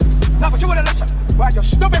you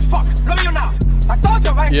stupid fuck. Look at you now. I told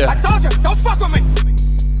you, right? Yeah. I told you, don't fuck with me.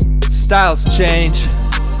 Styles change.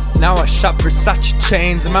 Now I shop Versace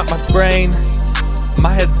chains. I'm out my brain.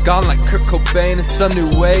 My head's gone like Kurt Cobain. It's a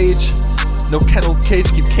new wage. No kennel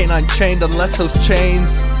cage, keep canine chained unless those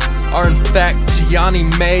chains are in fact Gianni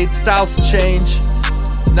made. Styles change.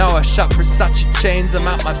 Now I shop Versace chains. I'm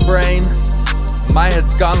out my brain. My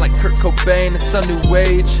head's gone like Kurt Cobain. It's a new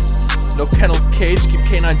wage. No kennel cage, keep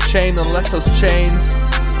canine chained unless those chains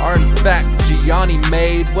are in fact Gianni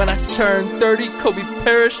made. When I turned 30, Kobe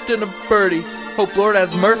perished in a birdie. Hope Lord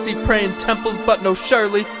has mercy, praying temples but no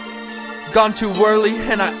Shirley. Gone too early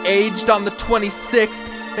and I aged on the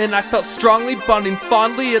 26th. And I felt strongly, bonding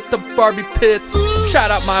fondly at the Barbie pits.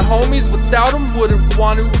 Shout out my homies, without them wouldn't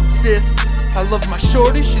want to exist. I love my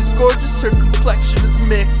shorty, she's gorgeous, her complexion is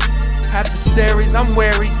mixed. Adversaries, I'm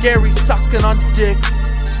wary, Gary sucking on dicks.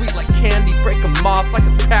 Sweet like candy, break them off like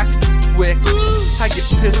a package of Twix. I get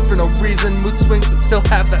pissed for no reason, mood swings but still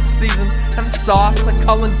have that season. And the sauce, like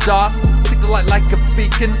Cullen Doss, take the light like a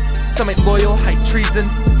beacon. Some ain't loyal, high treason,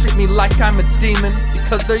 treat me like I'm a demon.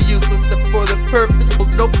 Because they're useless, that for their purpose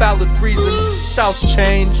holds no valid reason. Styles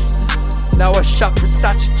change, now I shop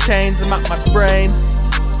Versace chains. I'm out my brain,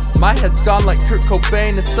 my head's gone like Kurt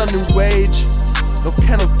Cobain. It's a new wage. No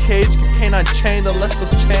kennel cage, keep canine chained unless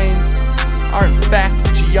those chains are in fact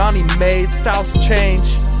Gianni made. Styles change,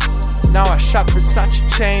 now I shop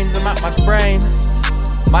Versace chains. I'm out my brain,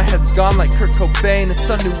 my head's gone like Kurt Cobain. It's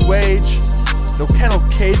a new wage. No kennel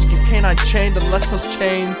cage, keep canine chained unless those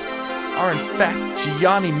chains are in fact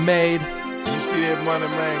Gianni made. You see that money,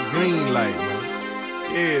 man? Green light,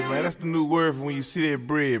 man. Yeah, man, that's the new word for when you see that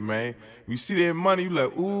bread, man. When you see that money, you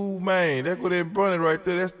like, ooh, man, that's what that money right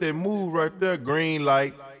there. That's that move right there. Green light.